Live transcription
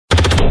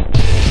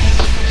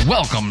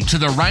Welcome to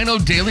the Rhino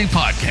Daily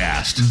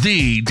Podcast,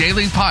 the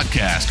daily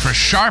podcast for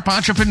sharp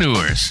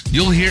entrepreneurs.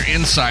 You'll hear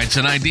insights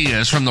and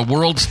ideas from the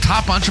world's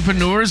top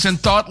entrepreneurs and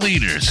thought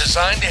leaders,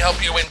 designed to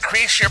help you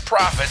increase your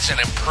profits and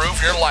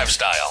improve your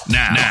lifestyle.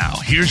 Now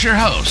here's your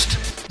host,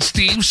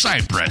 Steve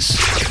Cypress.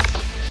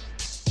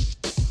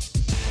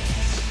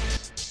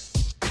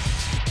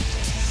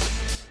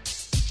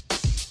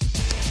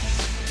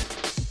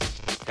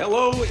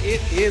 Hello,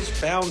 it is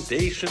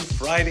Foundation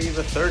Friday,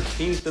 the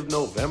 13th of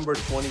November,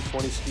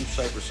 2020. Steve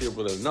Cypress here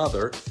with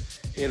another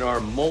in our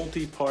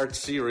multi-part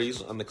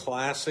series on the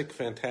classic,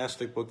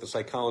 fantastic book, The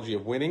Psychology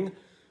of Winning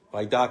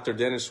by Dr.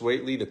 Dennis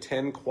Waitley, The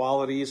 10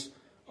 Qualities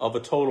of a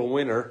Total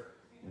Winner.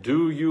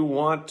 Do you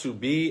want to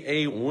be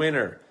a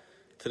winner?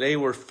 Today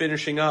we're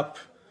finishing up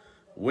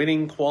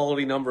winning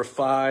quality number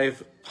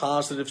 5,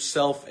 positive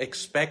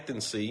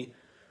self-expectancy,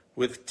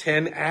 with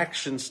 10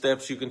 action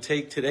steps you can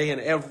take today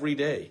and every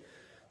day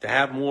to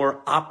have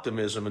more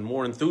optimism and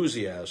more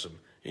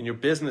enthusiasm in your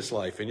business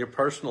life, in your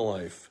personal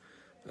life,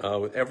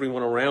 with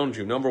everyone around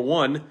you. Number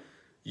 1,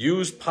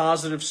 use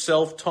positive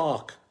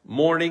self-talk,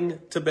 morning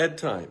to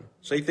bedtime.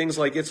 Say things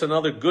like, it's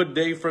another good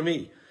day for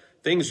me.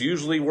 Things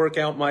usually work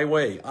out my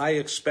way. I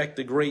expect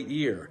a great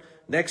year.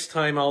 Next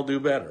time I'll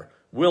do better.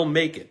 We'll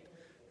make it.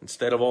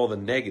 Instead of all the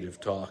negative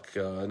talk,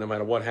 no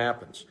matter what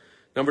happens.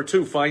 Number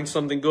 2, find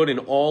something good in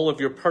all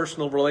of your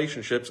personal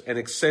relationships and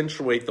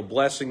accentuate the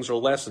blessings or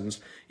lessons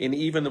in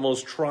even the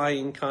most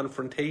trying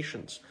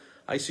confrontations.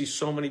 I see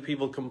so many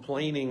people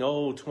complaining,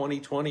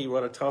 2020,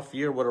 what a tough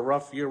year, what a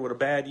rough year, what a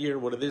bad year,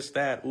 what a this,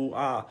 that, ooh,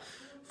 ah.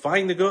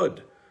 Find the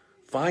good.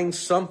 Find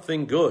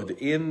something good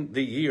in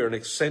the year and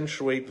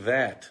accentuate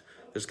that.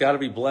 There's got to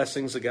be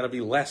blessings, there's got to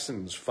be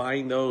lessons.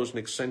 Find those and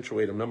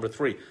accentuate them. Number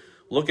 3,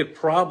 look at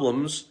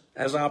problems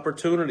as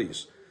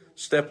opportunities.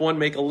 Step 1,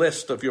 make a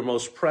list of your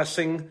most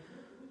pressing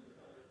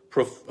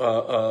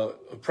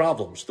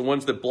problems, the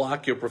ones that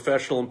block your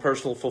professional and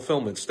personal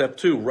fulfillment. Step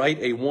 2, write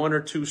a 1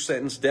 or 2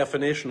 sentence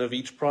definition of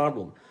each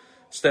problem.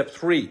 Step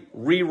 3,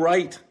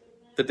 rewrite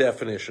the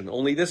definition,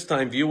 only this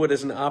time view it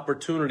as an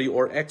opportunity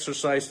or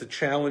exercise to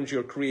challenge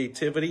your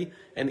creativity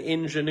and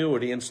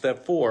ingenuity. And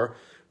step 4,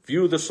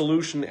 view the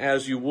solution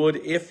as you would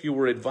if you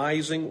were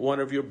advising one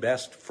of your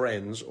best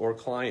friends or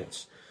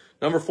clients.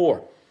 Number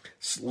 4,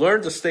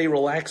 learn to stay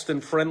relaxed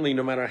and friendly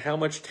no matter how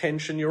much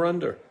tension you're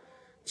under.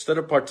 Instead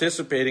of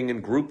participating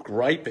in group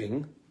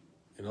griping,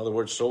 in other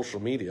words, social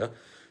media,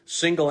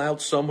 single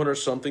out someone or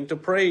something to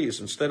praise.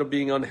 Instead of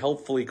being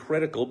unhelpfully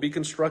critical, be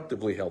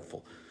constructively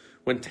helpful.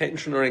 When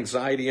tension or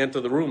anxiety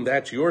enter the room,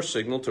 that's your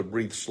signal to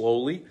breathe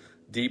slowly,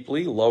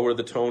 deeply, lower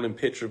the tone and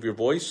pitch of your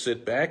voice,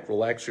 sit back,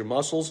 relax your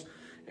muscles,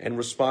 and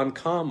respond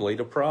calmly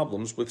to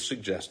problems with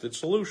suggested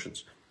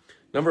solutions.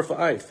 Number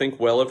 5, think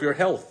well of your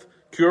health.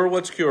 Cure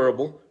what's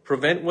curable,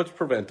 prevent what's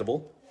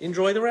preventable,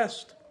 enjoy the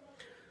rest.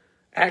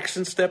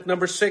 Action step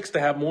number 6 to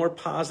have more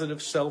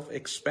positive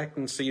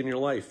self-expectancy in your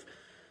life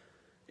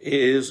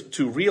is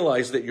to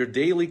realize that your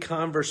daily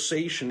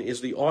conversation is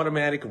the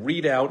automatic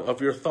readout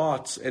of your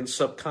thoughts and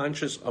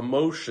subconscious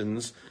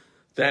emotions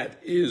that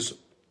is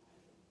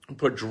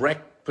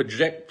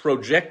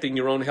projecting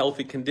your own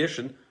healthy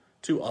condition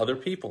to other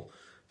people.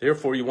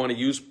 Therefore, you want to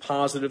use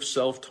positive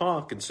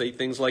self-talk and say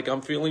things like,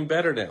 I'm feeling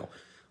better now.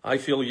 I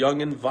feel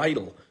young and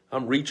vital.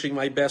 I'm reaching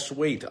my best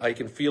weight. I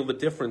can feel the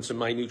difference in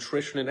my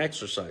nutrition and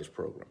exercise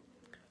program.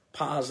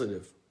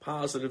 Positive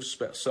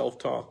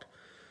self-talk.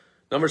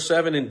 Number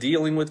 7, in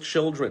dealing with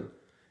children,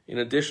 in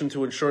addition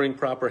to ensuring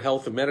proper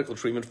health and medical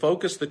treatment,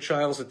 focus the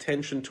child's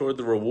attention toward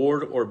the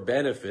reward or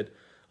benefit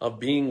of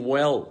being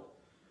well.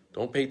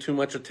 Don't pay too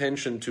much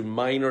attention to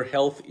minor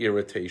health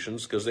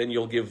irritations, because then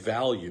you'll give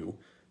value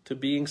to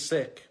being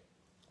sick.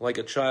 Like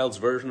a child's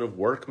version of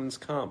workman's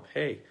comp.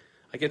 Hey,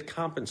 I get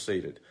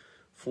compensated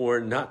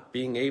for not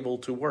being able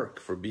to work,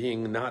 for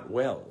being not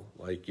well.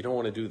 Like, you don't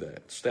want to do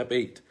that. Step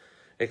 8,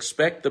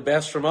 expect the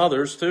best from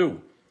others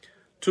too.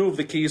 2 of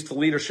the keys to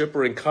leadership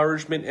are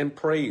encouragement and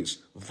praise.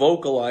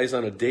 Vocalize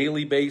on a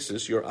daily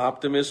basis your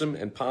optimism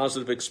and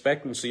positive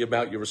expectancy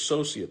about your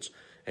associates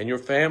and your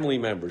family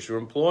members, your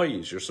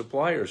employees, your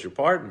suppliers, your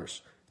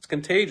partners. It's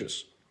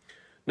contagious.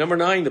 Number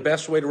 9, the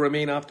best way to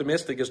remain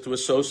optimistic is to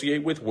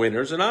associate with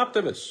winners and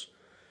optimists.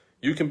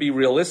 You can be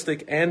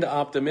realistic and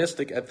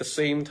optimistic at the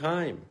same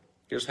time.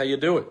 Here's how you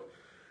do it.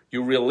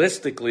 You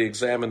realistically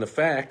examine the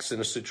facts in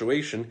a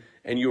situation,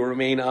 and you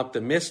remain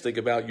optimistic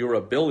about your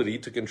ability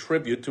to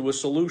contribute to a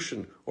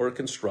solution or a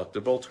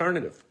constructive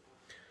alternative.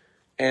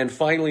 And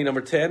finally,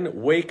 number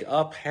 10, wake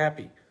up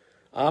happy.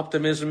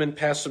 Optimism and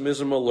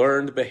pessimism are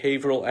learned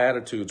behavioral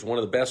attitudes. One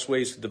of the best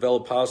ways to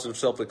develop positive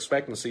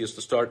self-expectancy is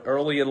to start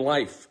early in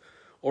life,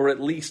 or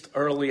at least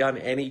early on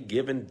any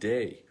given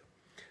day.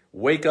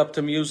 Wake up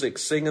to music,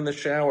 sing in the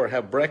shower,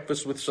 have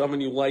breakfast with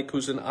someone you like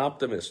who's an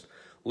optimist.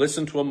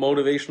 Listen to a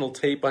motivational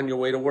tape on your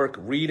way to work.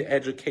 Read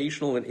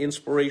educational and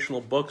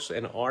inspirational books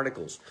and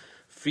articles.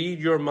 Feed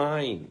your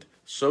mind.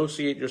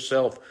 Associate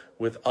yourself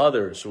with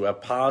others who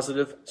have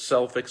positive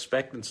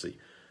self-expectancy,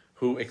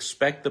 who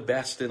expect the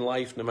best in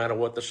life no matter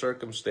what the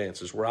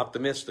circumstances. We're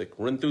optimistic.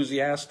 We're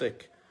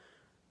enthusiastic.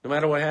 No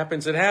matter what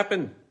happens, it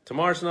happened.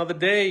 Tomorrow's another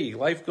day.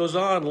 Life goes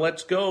on.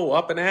 Let's go.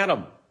 Up and at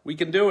 'em. We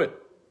can do it.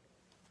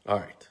 All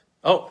right.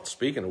 Oh,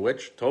 speaking of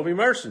which, Toby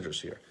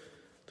Mercinger's here.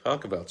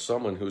 Talk about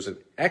someone who's an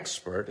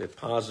expert at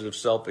positive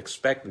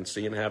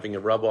self-expectancy and having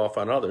it rub off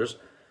on others.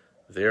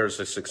 There's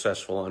a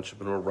successful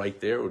entrepreneur right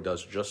there who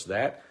does just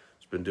that.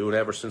 He's been doing it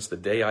ever since the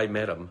day I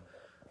met him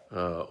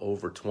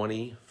over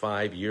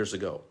 25 years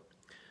ago.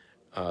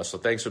 So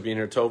thanks for being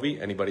here, Toby.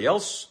 Anybody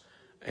else?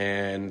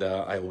 And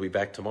I will be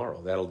back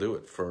tomorrow. That'll do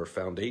it for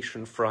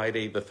Foundation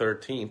Friday the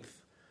 13th.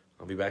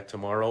 I'll be back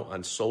tomorrow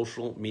on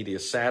Social Media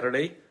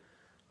Saturday.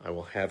 I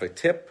will have a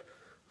tip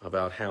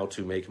about how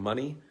to make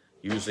money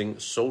using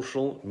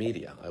social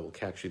media. I will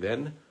catch you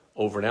then.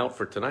 Over and out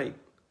for tonight.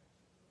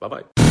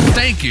 Bye-bye.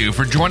 Thank you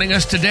for joining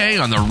us today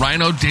on the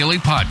Rhino Daily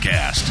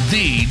Podcast,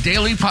 the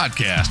daily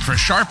podcast for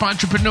sharp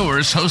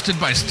entrepreneurs hosted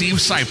by Steve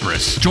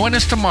Cypress. Join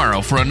us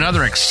tomorrow for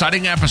another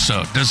exciting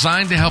episode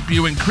designed to help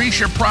you increase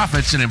your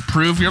profits and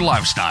improve your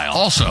lifestyle.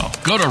 Also,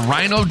 go to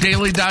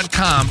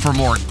rhinodaily.com for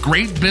more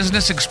great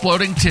business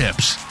exploding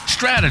tips,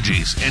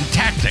 strategies, and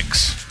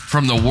tactics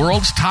from the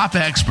world's top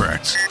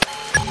experts.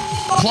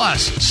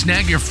 Plus,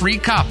 snag your free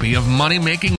copy of Money Making